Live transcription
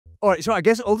All right, so I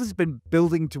guess all this has been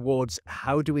building towards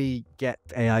how do we get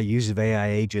AI, use of AI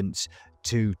agents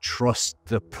to trust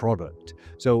the product?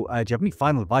 So do you have any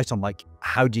final advice on like,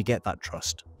 how do you get that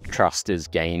trust? Trust is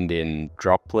gained in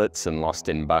droplets and lost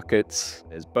in buckets.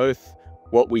 There's both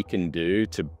what we can do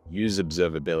to use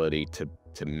observability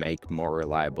to make more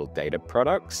reliable data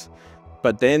products,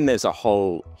 but then there's a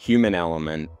whole human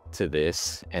element to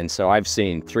this. And so I've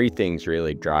seen three things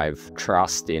really drive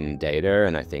trust in data,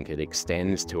 and I think it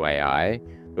extends to AI.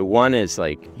 But one is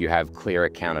like you have clear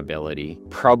accountability,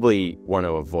 probably want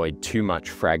to avoid too much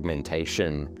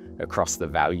fragmentation across the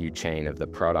value chain of the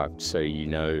product, so you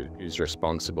know who's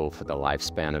responsible for the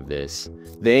lifespan of this.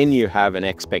 Then you have an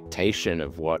expectation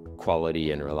of what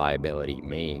quality and reliability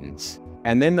means.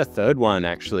 And then the third one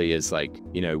actually is like,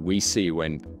 we see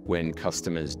when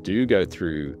customers do go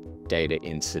through data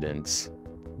incidents,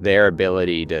 their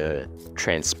ability to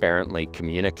transparently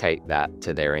communicate that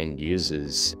to their end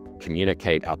users,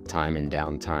 communicate uptime and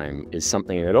downtime, is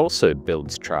something that also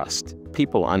builds trust.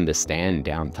 People understand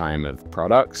downtime of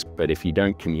products, but if you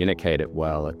don't communicate it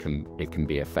well, it can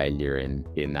be a failure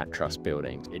in that trust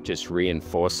building. It just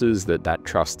reinforces that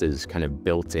trust is kind of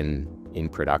built in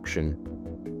production.